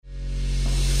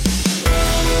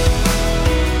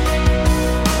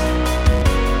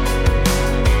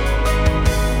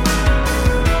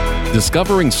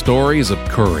discovering stories of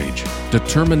courage,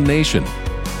 determination,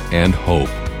 and hope.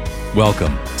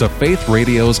 Welcome to Faith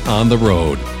Radio's On the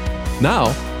Road. Now,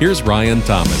 here's Ryan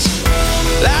Thomas.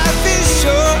 Life is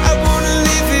short, I want to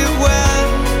live it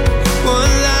well.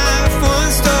 One life,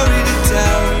 one story to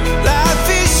tell. Life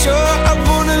is short, I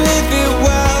want to live it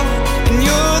well. And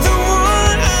you're the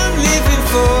one I'm living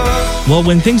for. Well,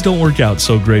 when things don't work out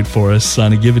so great for us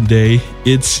on a given day,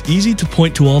 it's easy to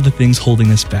point to all the things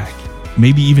holding us back.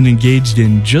 Maybe even engaged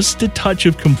in just a touch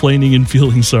of complaining and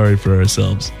feeling sorry for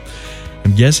ourselves.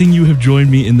 I'm guessing you have joined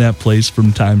me in that place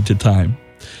from time to time.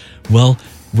 Well,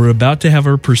 we're about to have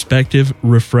our perspective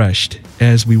refreshed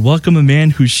as we welcome a man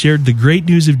who shared the great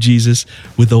news of Jesus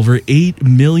with over 8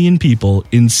 million people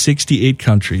in 68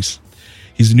 countries.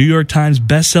 He's a New York Times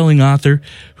best-selling author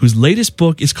whose latest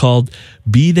book is called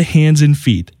Be the Hands and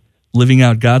Feet, Living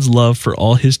Out God's Love for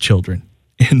All His Children.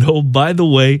 And oh, by the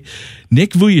way,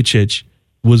 Nick Vujicic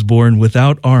was born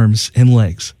without arms and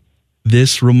legs.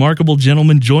 This remarkable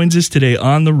gentleman joins us today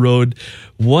on the road.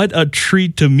 What a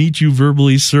treat to meet you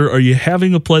verbally, sir. Are you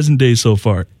having a pleasant day so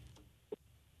far?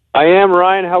 I am,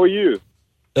 Ryan. How are you?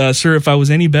 Sir, if I was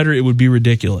any better, it would be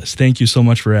ridiculous. Thank you so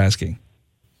much for asking.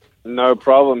 No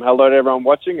problem. Hello to everyone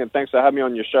watching, and thanks for having me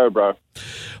on your show, bro.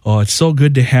 Oh, it's so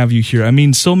good to have you here. I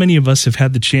mean, so many of us have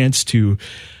had the chance to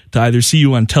either see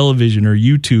you on television or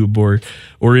YouTube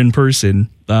or in person.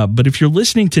 But if you're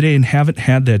listening today and haven't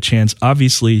had that chance,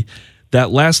 obviously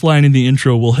that last line in the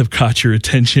intro will have caught your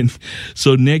attention.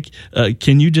 So, Nick,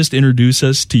 can you just introduce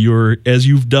us to your, as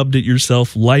you've dubbed it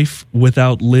yourself, life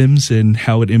without limbs and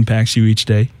how it impacts you each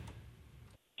day?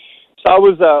 So I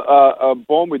was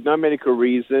born with no medical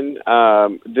reason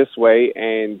this way,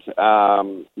 and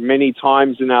many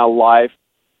times in our life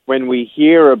when we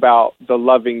hear about the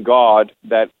loving God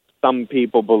that some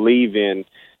people believe in,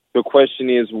 the question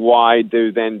is, why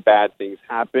do then bad things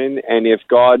happen? And if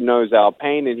God knows our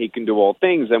pain and he can do all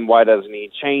things, then why doesn't he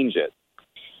change it?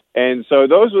 And so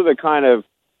those were the kind of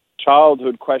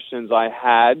childhood questions I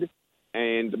had.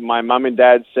 And my mom and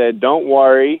dad said, don't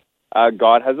worry,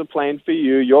 God has a plan for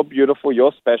you. You're beautiful.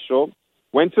 You're special.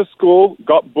 Went to school,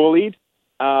 got bullied,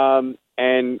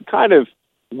 and kind of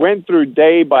went through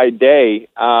day by day,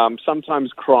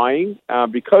 sometimes crying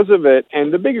because of it.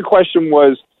 And the bigger question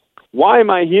was, why am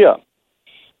I here?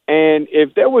 And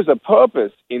if there was a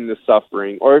purpose in the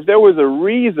suffering, or if there was a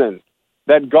reason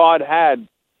that God had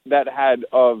that had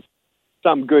of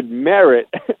some good merit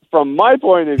from my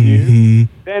point of view,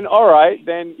 then all right,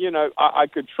 then, I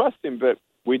could trust him. But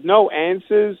with no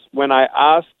answers, when I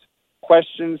asked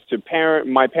questions to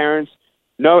my parents,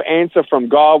 no answer from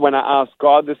God when I asked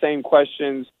God the same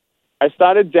questions, I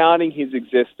started doubting his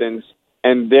existence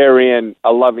and therein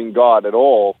a loving God at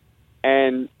all.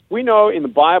 And we know in the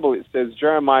Bible it says,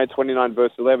 Jeremiah 29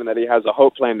 verse 11, that he has a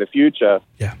hope plan in the future.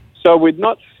 Yeah. So with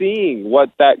not seeing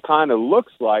what that kind of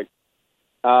looks like,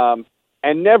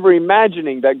 and never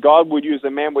imagining that God would use a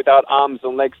man without arms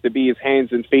and legs to be his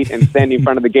hands and feet and stand in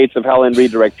front of the gates of hell and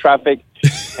redirect traffic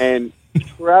and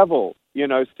travel,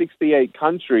 68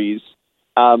 countries,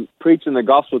 preaching the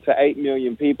gospel to 8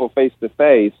 million people face to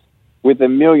face, with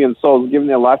 1 million souls giving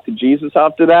their life to Jesus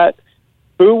after that,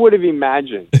 who would have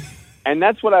imagined? And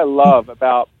that's what I love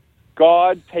about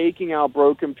God taking our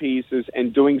broken pieces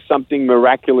and doing something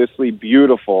miraculously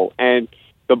beautiful. And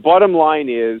the bottom line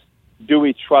is, do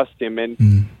we trust him?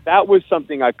 And that was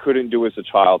something I couldn't do as a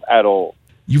child at all.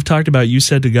 You've talked about, you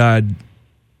said to God,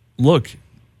 look,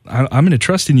 I'm going to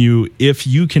trust in you if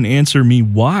you can answer me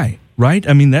why, right?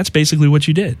 I mean, that's basically what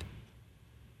you did.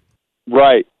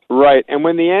 Right. And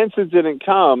when the answers didn't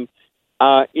come,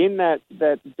 in that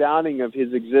doubting of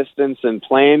his existence and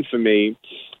plan for me,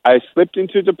 I slipped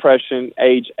into depression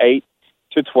age 8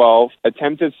 to 12,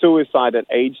 attempted suicide at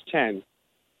age 10,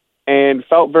 and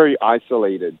felt very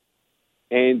isolated.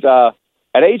 And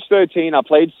at age 13, I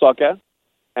played soccer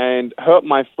and hurt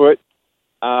my foot,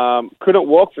 couldn't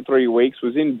walk for 3 weeks,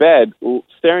 was in bed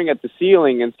staring at the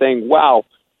ceiling and saying, wow,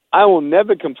 I will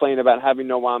never complain about having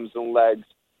no arms and legs.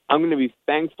 I'm going to be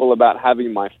thankful about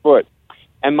having my foot.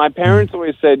 And my parents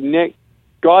always said, Nick,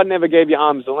 God never gave you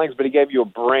arms and legs, but he gave you a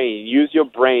brain. Use your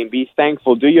brain. Be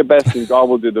thankful. Do your best, and God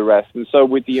will do the rest. And so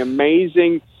with the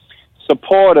amazing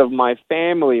support of my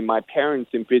family, my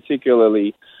parents in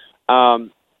particularly,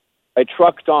 I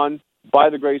trucked on by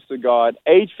the grace of God.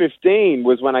 Age 15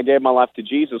 was when I gave my life to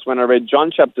Jesus, when I read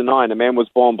John chapter 9, a man was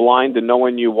born blind and no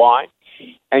one knew why.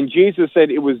 And Jesus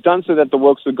said it was done so that the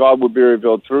works of God would be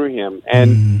revealed through him.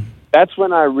 And that's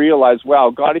when I realized, wow,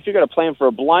 God, if you got a plan for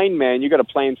a blind man, you got a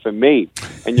plan for me.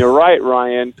 And you're right,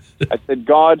 Ryan. I said,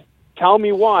 God, tell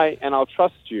me why, and I'll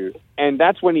trust you. And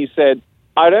that's when he said,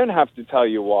 I don't have to tell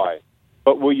you why,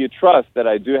 but will you trust that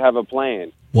I do have a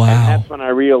plan? Wow. And that's when I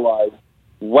realized,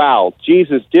 wow,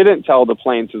 Jesus didn't tell the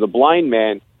plan to the blind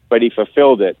man, but he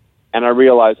fulfilled it. And I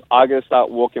realized I got to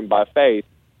start walking by faith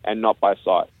and not by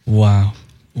sight. Wow.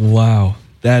 Wow.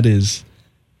 That is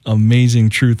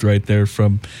amazing truth right there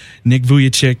from Nick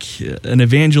Vujicic, an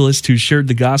evangelist who shared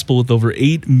the gospel with over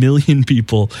 8 million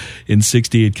people in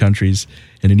 68 countries,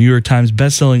 and a New York Times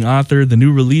bestselling author. The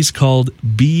new release called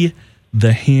Be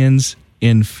the Hands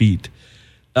and Feet.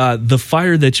 The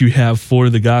fire that you have for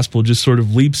the gospel just sort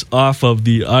of leaps off of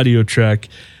the audio track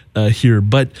here.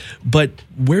 But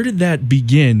where did that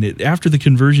begin? After the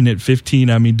conversion at 15,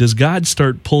 I mean, does God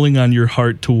start pulling on your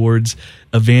heart towards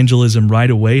evangelism right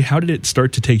away? How did it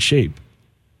start to take shape?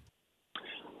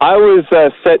 I was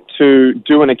set to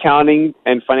do an accounting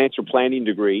and financial planning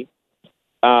degree.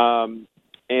 And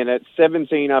at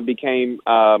 17, I became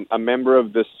a member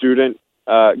of the student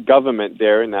government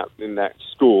there in that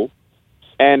school.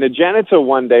 And a janitor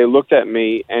one day looked at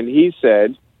me and he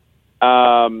said,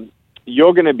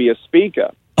 "You're going to be a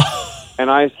speaker." And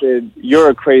I said, "You're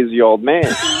a crazy old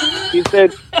man." He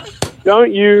said,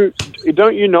 Don't you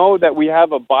know that we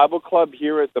have a Bible club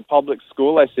here at the public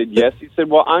school?" I said, "Yes." He said,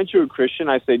 "Well, aren't you a Christian?"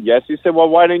 I said, "Yes." He said, "Well,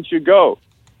 why don't you go?"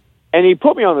 And he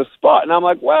put me on the spot, and I'm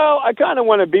like, well, I kind of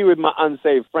want to be with my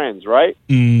unsaved friends, right?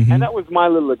 Mm-hmm. And that was my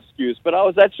little excuse, but I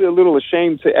was actually a little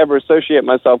ashamed to ever associate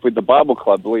myself with the Bible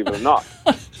club, believe it or not.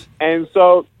 And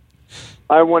so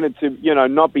I wanted to,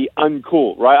 not be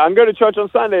uncool, right? I'm going to church on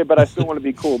Sunday, but I still want to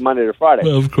be cool Monday to Friday.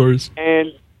 Well, of course.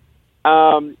 And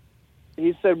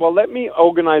he said, "Well, let me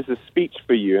organize a speech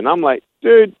for you." And I'm like,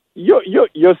 "Dude,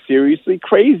 you're seriously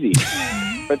crazy."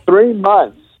 For 3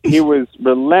 months, he was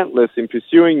relentless in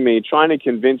pursuing me, trying to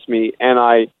convince me, and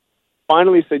I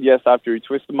finally said yes after he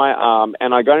twisted my arm,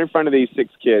 and I got in front of these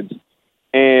 6 kids,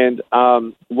 and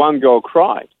one girl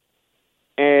cried.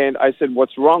 And I said,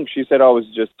 "What's wrong?" She said, "I was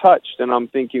just touched." And I'm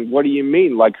thinking, what do you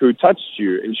mean? Like, who touched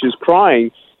you? And she's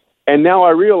crying. And now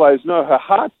I realize, no, her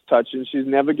heart's touched, and she's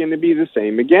never going to be the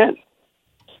same again.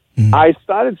 I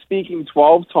started speaking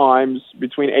 12 times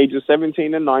between ages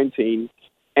 17 and 19,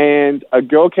 and a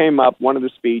girl came up, one of the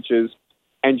speeches,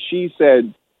 and she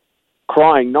said,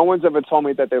 crying, "No one's ever told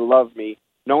me that they love me.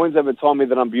 No one's ever told me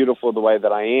that I'm beautiful the way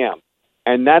that I am."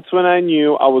 And that's when I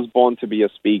knew I was born to be a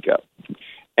speaker.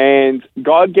 And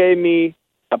God gave me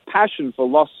a passion for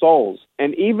lost souls.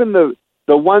 And even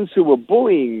the ones who were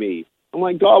bullying me, I'm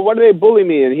like, "God, what are they bullying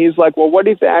me?" And he's like, "Well, what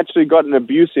if they actually got an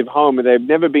abusive home and they've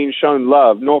never been shown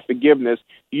love nor forgiveness?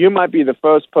 You might be the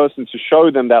first person to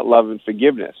show them that love and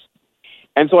forgiveness."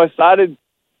 And so I started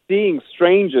seeing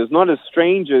strangers, not as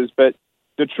strangers, but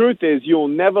the truth is you'll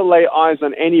never lay eyes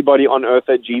on anybody on earth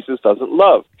that Jesus doesn't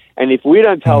love. And if we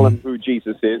don't tell them who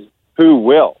Jesus is, who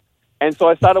will? And so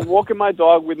I started walking my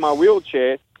dog with my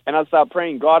wheelchair, and I started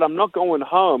praying, "God, I'm not going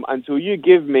home until you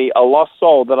give me a lost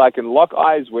soul that I can lock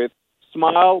eyes with,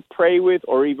 smile, pray with,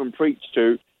 or even preach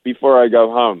to before I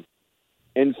go home."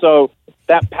 And so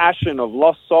that passion of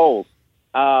lost souls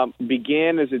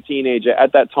began as a teenager.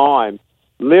 At that time,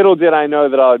 little did I know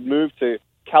that I would move to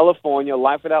California,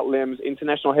 Life Without Limbs,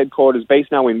 international headquarters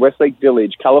based now in Westlake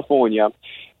Village, California,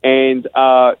 and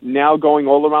now going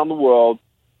all around the world.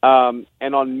 And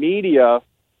on media,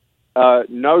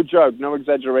 no joke, no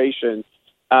exaggeration,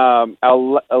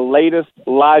 our latest,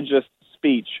 largest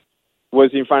speech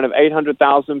was in front of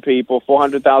 800,000 people.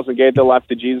 400,000 gave their life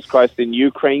to Jesus Christ in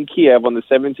Ukraine, Kiev, on the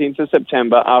 17th of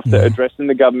September after addressing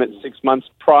the government 6 months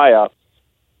prior,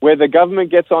 where the government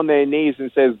gets on their knees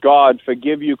and says, "God,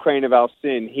 forgive Ukraine of our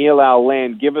sin, heal our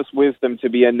land, give us wisdom to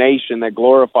be a nation that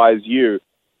glorifies you."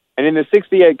 And in the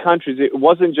 68 countries, it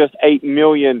wasn't just 8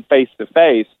 million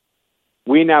face-to-face.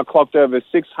 We now clocked over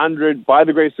 600, by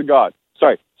the grace of God,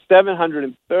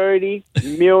 730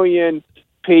 million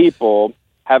people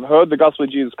have heard the gospel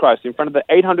of Jesus Christ. In front of the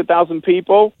 800,000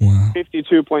 people,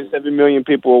 52.7 million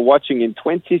people were watching in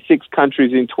 26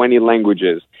 countries in 20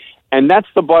 languages. And that's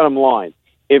the bottom line.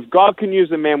 If God can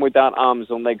use a man without arms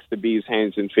and legs to be his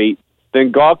hands and feet,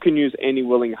 then God can use any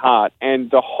willing heart. And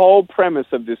the whole premise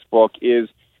of this book is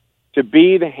to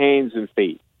be the hands and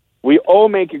feet. We all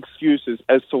make excuses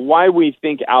as to why we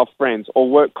think our friends or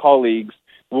work colleagues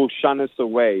will shun us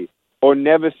away or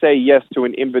never say yes to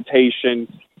an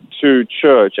invitation to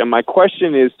church. And my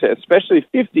question is to especially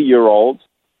 50-year-olds,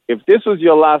 if this was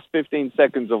your last 15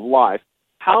 seconds of life,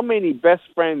 how many best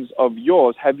friends of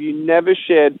yours have you never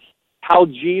shared how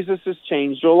Jesus has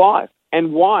changed your life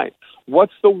and why?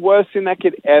 What's the worst thing that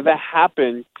could ever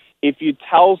happen if you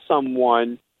tell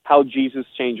someone how Jesus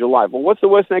changed your life. Well, what's the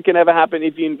worst thing that can ever happen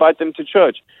if you invite them to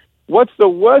church? What's the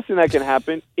worst thing that can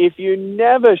happen if you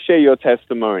never share your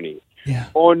testimony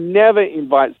or never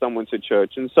invite someone to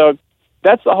church? And so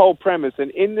that's the whole premise.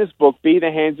 And in this book, Be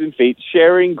the Hands and Feet,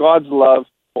 sharing God's love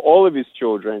for all of his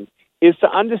children, is to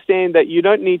understand that you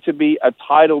don't need to be a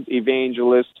titled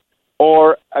evangelist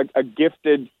or a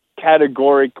gifted,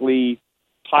 categorically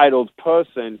titled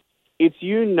person. It's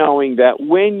you knowing that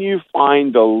when you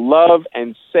find the love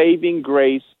and saving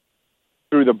grace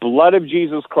through the blood of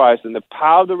Jesus Christ and the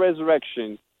power of the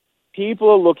resurrection, people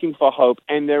are looking for hope,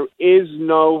 and there is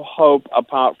no hope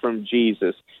apart from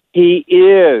Jesus. He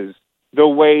is the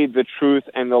way, the truth,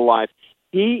 and the life.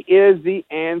 He is the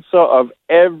answer of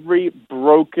every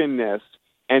brokenness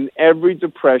and every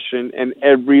depression and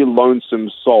every lonesome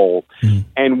soul.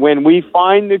 And when we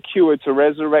find the cure to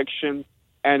resurrection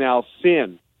and our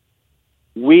sin,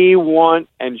 we want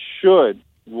and should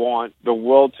want the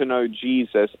world to know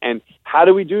Jesus. And how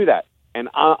do we do that? And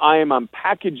I am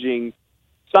unpackaging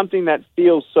something that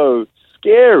feels so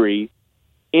scary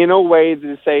in a way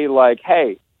to say, like,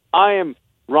 hey, I am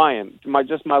Ryan,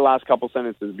 my last couple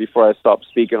sentences before I stop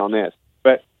speaking on this.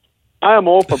 But I am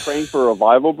all for praying for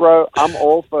revival, bro. I'm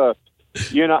all for,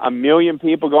 1 million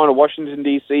people going to Washington,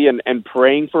 D.C. and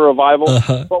praying for revival.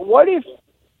 But what if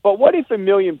 1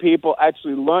 million people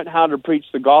actually learned how to preach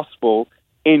the gospel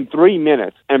in 3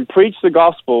 minutes and preach the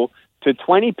gospel to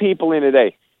 20 people in a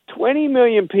day? 20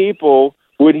 million people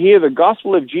would hear the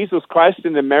gospel of Jesus Christ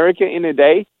in America in a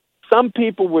day. Some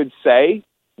people would say,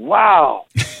 wow,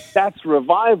 that's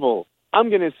revival. I'm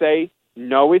going to say,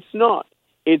 no, it's not.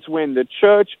 It's when the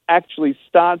church actually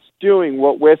starts doing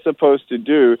what we're supposed to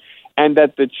do, and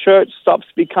that the church stops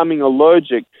becoming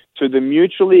allergic to the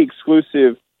mutually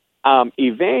exclusive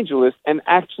evangelists and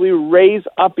actually raise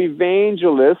up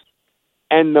evangelists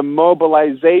and the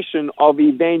mobilization of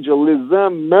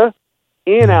evangelism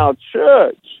in our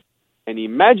church. And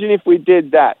imagine if we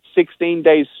did that 16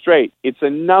 days straight. It's a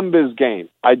numbers game.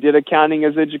 I did accounting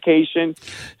as education.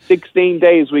 16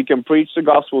 days we can preach the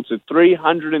gospel to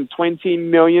 320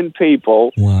 million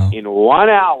people in 1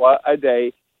 hour a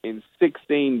day in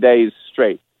 16 days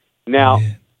straight. Now,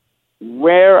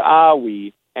 where are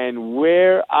we? And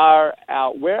where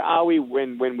are we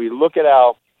when we look at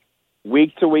our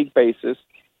week-to-week basis?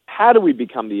 How do we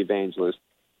become the evangelist?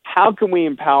 How can we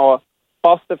empower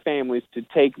foster families to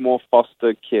take more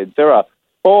foster kids? There are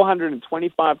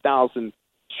 425,000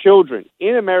 children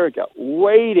in America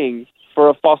waiting for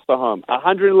a foster home,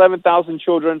 111,000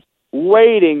 children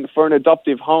waiting for an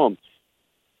adoptive home.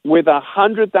 With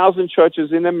 100,000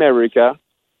 churches in America,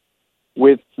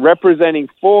 with representing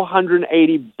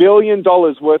 $480 billion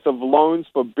worth of loans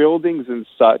for buildings and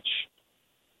such,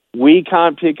 we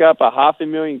can't pick up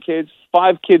 500,000 kids,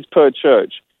 5 kids per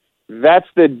church. That's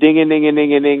the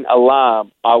ding-a-ding-a-ding-a-ding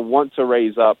alarm I want to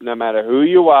raise up. No matter who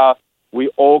you are, we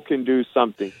all can do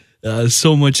something.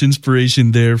 So much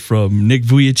inspiration there from Nick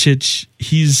Vujicic.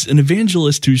 He's an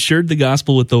evangelist who shared the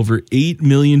gospel with over 8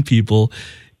 million people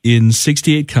in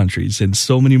 68 countries and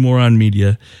so many more on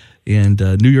media. And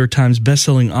New York Times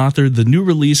bestselling author, the new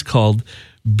release called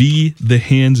Be the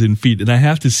Hands and Feet. And I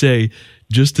have to say,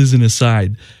 just as an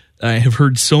aside, I have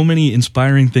heard so many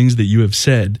inspiring things that you have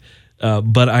said,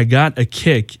 but I got a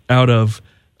kick out of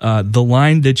the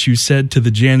line that you said to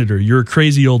the janitor, "You're a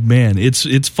crazy old man."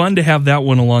 It's fun to have that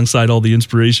one alongside all the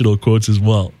inspirational quotes as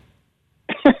well.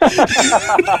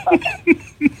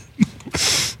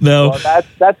 Well,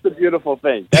 that's the beautiful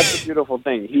thing. That's the beautiful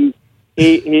thing.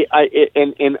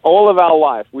 In all of our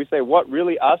life, we say, "What,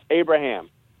 really, us, Abraham?"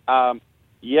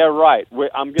 Yeah, right.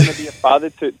 I'm going to be a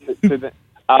father to the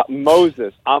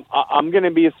Moses. I'm going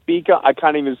to be a speaker. I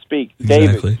can't even speak. Exactly.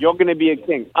 David, you're going to be a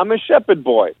king. I'm a shepherd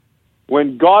boy.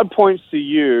 When God points to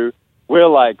you, we're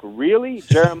like, really?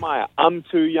 Jeremiah, I'm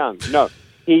too young. No,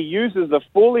 he uses the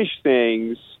foolish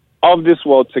things of this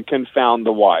world to confound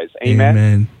the wise.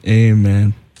 Amen?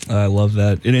 Amen. I love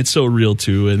that. And it's so real,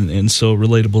 too, and so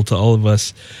relatable to all of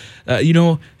us.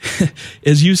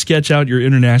 As you sketch out your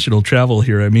international travel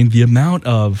here, I mean, the amount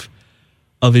of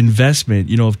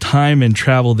investment, of time and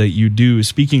travel that you do,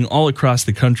 speaking all across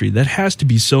the country, that has to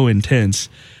be so intense.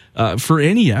 For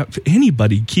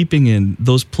anybody keeping in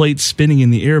those plates spinning in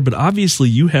the air, but obviously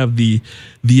you have the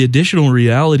additional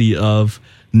reality of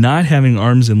not having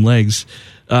arms and legs.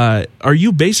 Are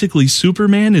you basically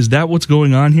Superman? Is that what's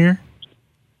going on here?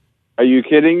 Are you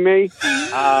kidding me?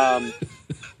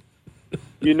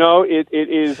 It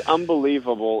is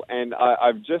unbelievable, and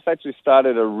I've just actually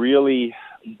started a really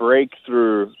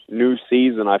breakthrough new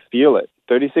season. I feel it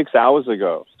 36 hours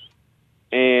ago.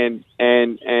 and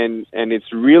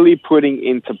it's really putting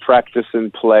into practice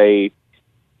and play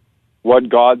what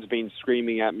God's been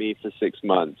screaming at me for 6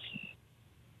 months.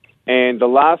 And the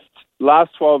last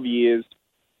 12 years,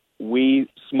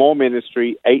 small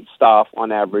ministry, 8 staff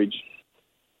on average.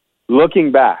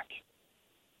 Looking back,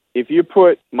 if you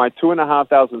put my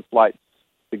 2,500 flights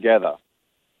together,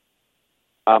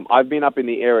 I've been up in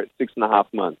the air at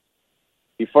 6.5 months.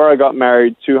 Before I got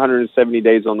married, 270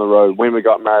 days on the road. When we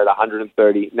got married,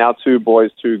 130. Now 2 boys,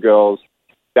 2 girls,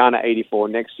 down to 84.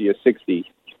 Next year, 60.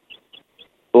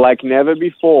 Like never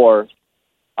before,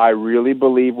 I really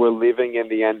believe we're living in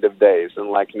the end of days. And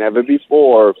like never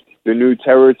before, the new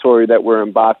territory that we're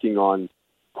embarking on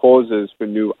causes for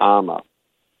new armor.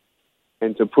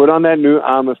 And to put on that new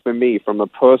armor for me, from a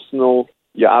personal,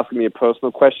 you're asking me a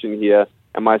personal question here,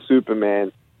 am I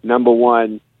Superman? Number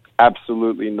one,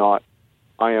 absolutely not.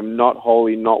 I am not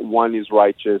holy, not one is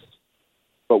righteous,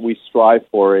 but we strive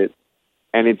for it.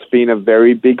 And it's been a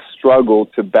very big struggle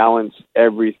to balance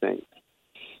everything.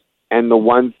 And the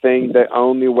one thing, the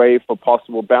only way for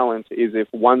possible balance is if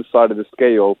one side of the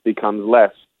scale becomes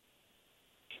less.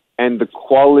 And the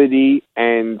quality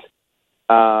and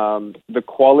the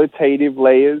qualitative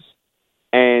layers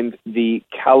and the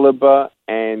caliber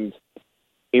and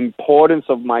importance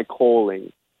of my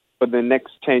calling for the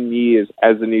next 10 years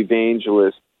as an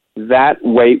evangelist, that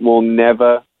weight will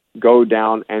never go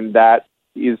down, and that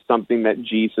is something that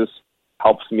Jesus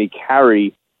helps me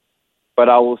carry. But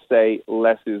I will say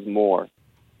less is more.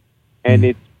 And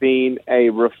it's been a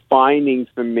refining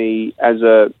for me as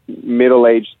a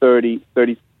middle-aged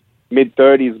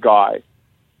mid-30s guy,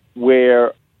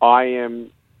 where I am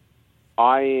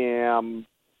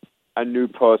a new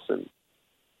person,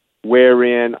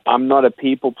 wherein I'm not a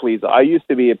people pleaser. I used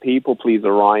to be a people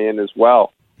pleaser, Ryan, as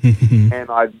well. And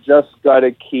I've just got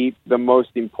to keep the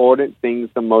most important things.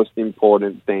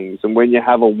 And when you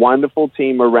have a wonderful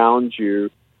team around you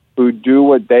who do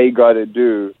what they got to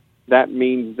do, that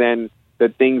means then the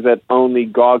things that only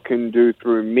God can do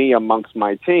through me amongst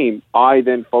my team, I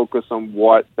then focus on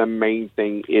what the main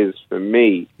thing is for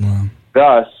me. Wow.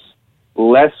 Thus,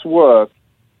 less work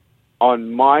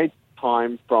on my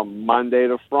time from Monday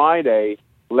to Friday,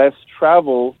 less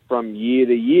travel from year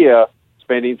to year,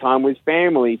 spending time with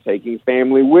family, taking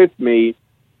family with me,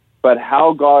 but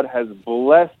how God has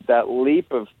blessed that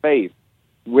leap of faith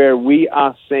where we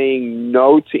are saying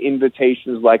no to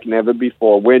invitations like never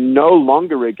before. We're no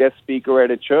longer a guest speaker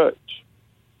at a church.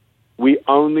 We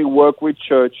only work with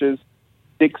churches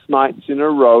 6 nights in a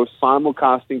row,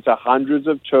 simulcasting to hundreds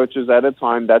of churches at a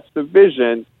time. That's the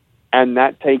vision, and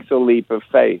that takes a leap of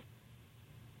faith.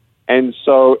 And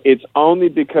so it's only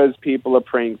because people are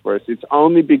praying for us. It's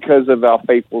only because of our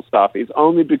faithful staff. It's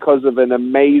only because of an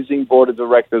amazing board of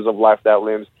directors of Life That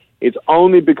Lives. It's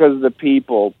only because of the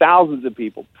people, thousands of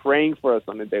people, praying for us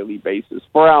on a daily basis,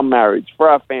 for our marriage, for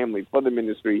our family, for the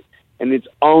ministry. And it's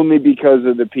only because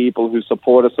of the people who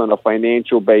support us on a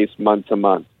financial base month to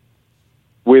month.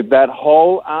 With that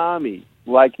whole army,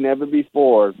 like never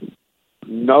before,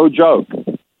 no joke,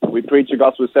 we preach a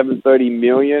gospel of 730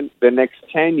 million. The next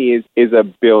 10 years is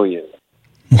 1 billion.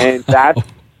 And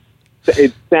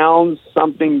it sounds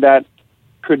something that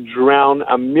could drown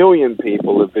 1 million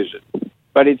people, a vision.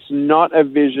 But it's not a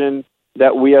vision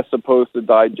that we are supposed to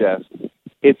digest.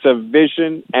 It's a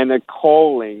vision and a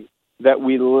calling that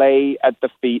we lay at the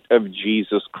feet of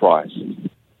Jesus Christ.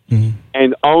 Mm-hmm.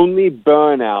 And only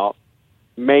burnout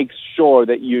makes sure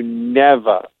that you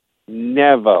never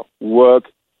work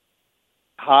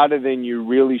harder than you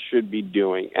really should be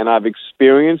doing. And I've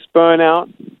experienced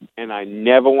burnout, and I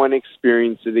never want to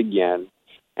experience it again.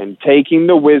 And taking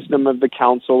the wisdom of the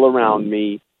counsel around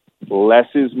me, less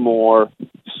is more,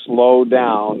 slow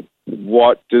down,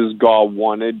 what does God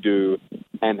want to do,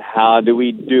 and how do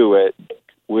we do it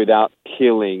without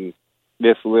killing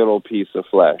this little piece of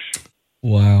flesh?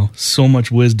 Wow, so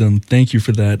much wisdom. Thank you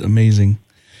for that. Amazing.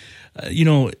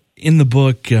 In the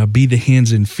book, Be the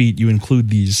Hands and Feet, you include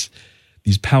these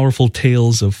powerful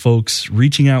tales of folks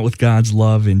reaching out with God's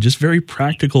love in just very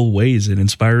practical ways that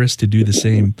inspire us to do the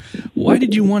same. Why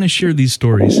did you want to share these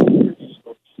stories?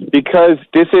 Because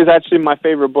this is actually my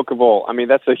favorite book of all. I mean,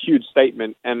 that's a huge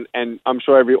statement, and I'm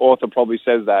sure every author probably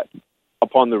says that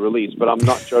upon the release, but I'm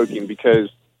not joking because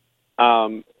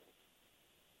I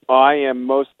am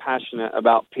most passionate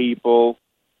about people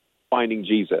finding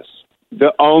Jesus.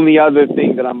 The only other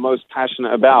thing that I'm most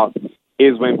passionate about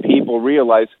is when people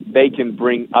realize they can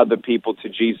bring other people to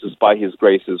Jesus by His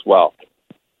grace as well.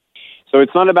 So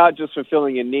it's not about just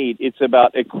fulfilling a need. It's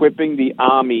about equipping the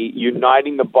army,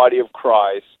 uniting the body of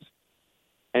Christ,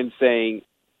 and saying,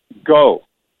 go.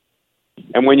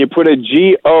 And when you put a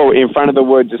G-O in front of the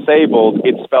word disabled,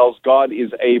 it spells God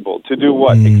is able to do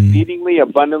what? Exceedingly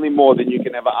abundantly more than you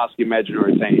can ever ask, imagine, or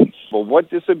attain. Well, what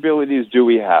disabilities do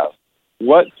we have?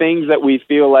 What things that we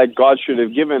feel like God should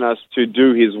have given us to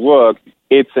do his work?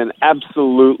 It's an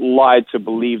absolute lie to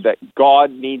believe that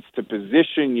God needs to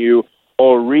position you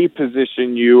or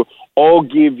reposition you or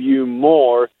give you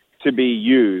more to be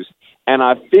used. And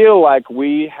I feel like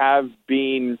we have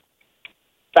been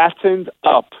fattened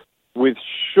up with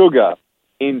sugar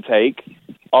intake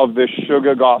of the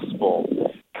sugar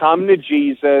gospel. Come to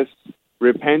Jesus,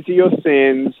 repent of your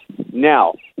sins.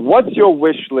 Now, what's your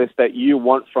wish list that you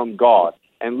want from God?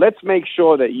 And let's make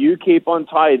sure that you keep on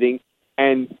tithing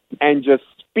and just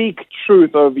speak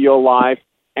truth over your life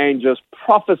and just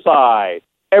prophesy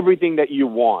everything that you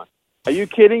want. Are you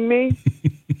kidding me?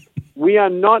 We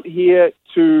are not here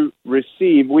to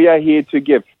receive. We are here to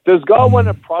give. Does God want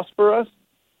to prosper us?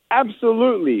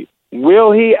 Absolutely.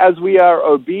 Will he as we are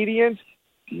obedient?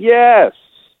 Yes.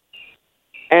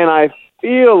 And I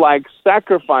feel like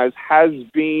sacrifice has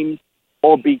been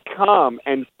or become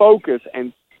and focus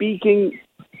and speaking,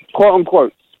 quote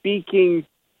unquote, speaking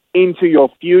into your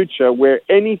future where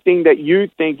anything that you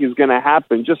think is going to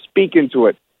happen, just speak into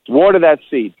it. Water that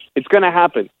seed. It's going to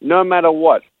happen no matter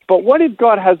what. But what if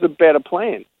God has a better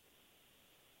plan?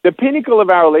 The pinnacle of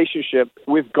our relationship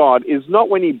with God is not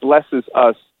when he blesses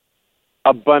us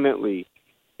abundantly.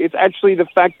 It's actually the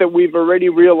fact that we've already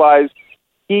realized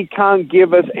he can't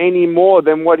give us any more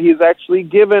than what he's actually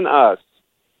given us.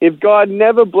 If God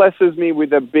never blesses me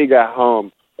with a bigger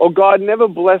home, or God never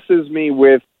blesses me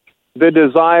with the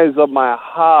desires of my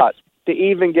heart to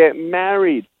even get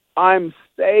married, I'm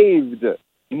saved.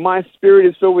 My spirit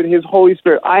is filled with his Holy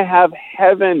Spirit. I have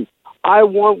heaven. I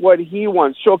want what he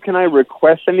wants. Sure, can I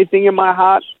request anything in my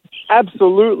heart?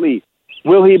 Absolutely.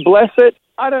 Will he bless it?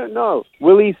 I don't know.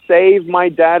 Will he save my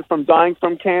dad from dying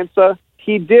from cancer?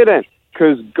 He didn't,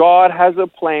 because God has a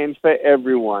plan for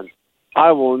everyone.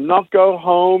 I will not go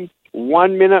home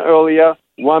 1 minute earlier,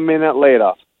 1 minute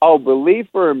later. I'll believe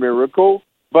for a miracle,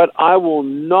 but I will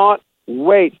not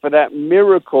wait for that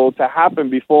miracle to happen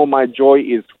before my joy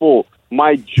is full.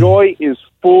 My joy is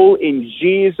full in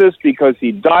Jesus because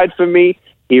he died for me.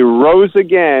 He rose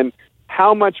again.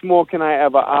 How much more can I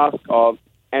ever ask of?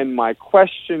 And my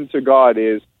question to God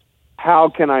is, how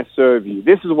can I serve you?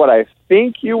 This is what I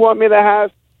think you want me to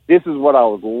have. This is what I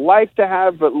would like to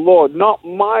have. But Lord, not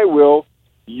my will,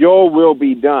 your will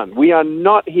be done. We are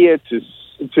not here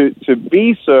to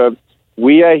be served.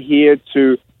 We are here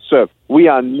to serve. We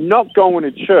are not going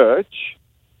to church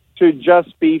to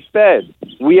just be fed.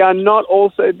 We are not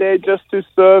also there just to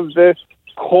serve the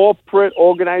corporate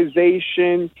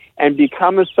organization and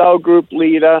become a cell group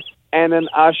leader and an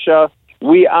usher.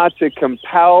 We are to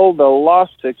compel the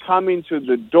lost to come into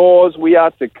the doors. We are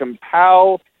to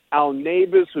compel our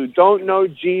neighbors who don't know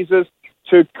Jesus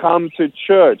to come to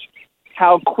church.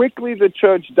 How quickly the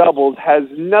church doubles has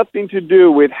nothing to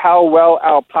do with how well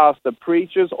our pastor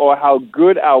preaches or how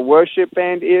good our worship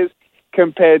band is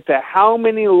compared to how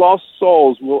many lost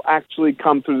souls will actually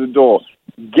come through the door.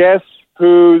 Guess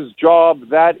whose job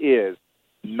that is?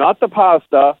 Not the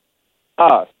pastor,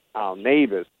 us, our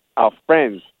neighbors, our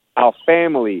friends, our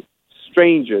family,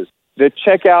 strangers, the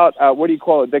checkout,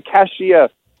 the cashier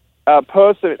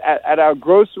person at our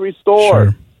grocery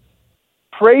store. Sure.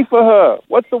 Pray for her.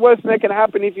 What's the worst thing that can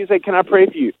happen if you say, can I pray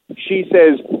for you? She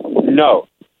says, no.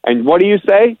 And what do you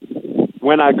say?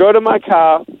 When I go to my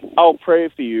car, I'll pray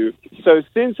for you. So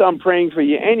since I'm praying for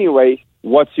you anyway,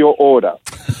 what's your order?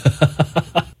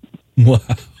 Wow.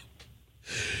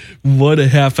 What a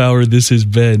half hour this has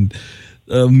been.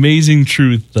 Amazing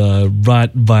truth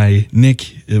brought by Nick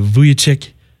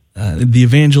Vujicic, the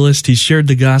evangelist. He shared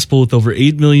the gospel with over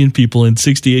 8 million people in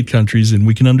 68 countries, and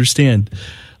we can understand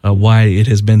why it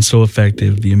has been so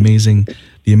effective. The amazing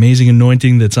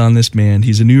anointing that's on this man.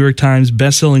 He's a New York Times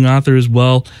bestselling author as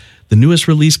well. The newest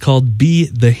release called Be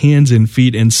the Hands and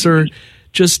Feet. And sir,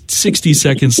 just 60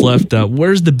 seconds left.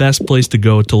 Where's the best place to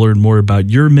go to learn more about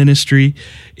your ministry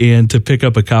and to pick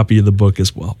up a copy of the book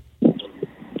as well?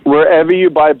 Wherever you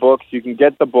buy books, you can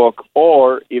get the book,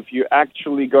 or if you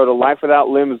actually go to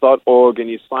lifewithoutlimbs.org and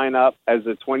you sign up as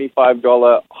a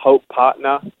 $25 Hope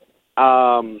partner,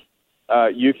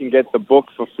 you can get the book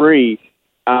for free.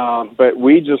 But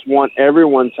we just want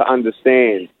everyone to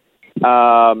understand,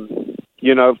 follow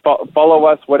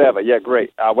us, whatever. Yeah,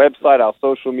 great. Our website, our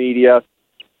social media.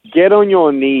 Get on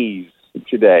your knees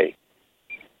today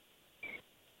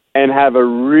and have a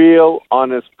real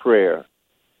honest prayer.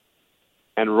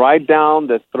 And write down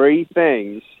the 3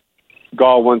 things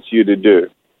God wants you to do.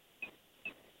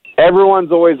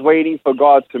 Everyone's always waiting for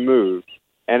God to move.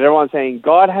 and everyone's saying,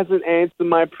 God hasn't answered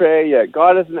my prayer yet.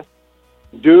 God hasn't.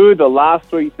 Do the last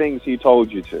 3 things he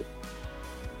told you to.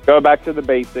 Go back to the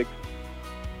basics.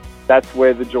 That's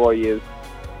where the joy is,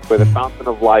 where the fountain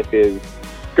of life is.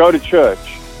 Go to church.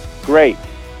 Great.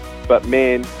 But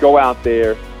man, go out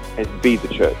there and be the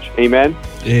church. Amen?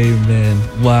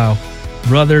 Amen. Wow.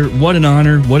 Brother, what an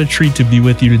honor. What a treat to be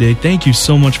with you today. Thank you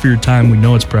so much for your time. We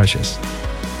know it's precious.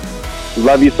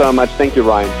 Love you so much. Thank you,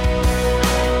 Ryan.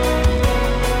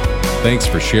 Thanks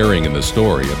for sharing in the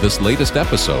story of this latest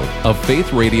episode of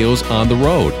Faith Radio's On the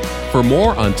Road. For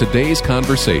more on today's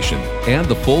conversation and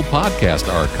the full podcast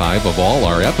archive of all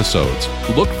our episodes,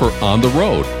 look for On the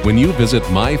Road when you visit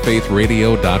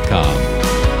myfaithradio.com.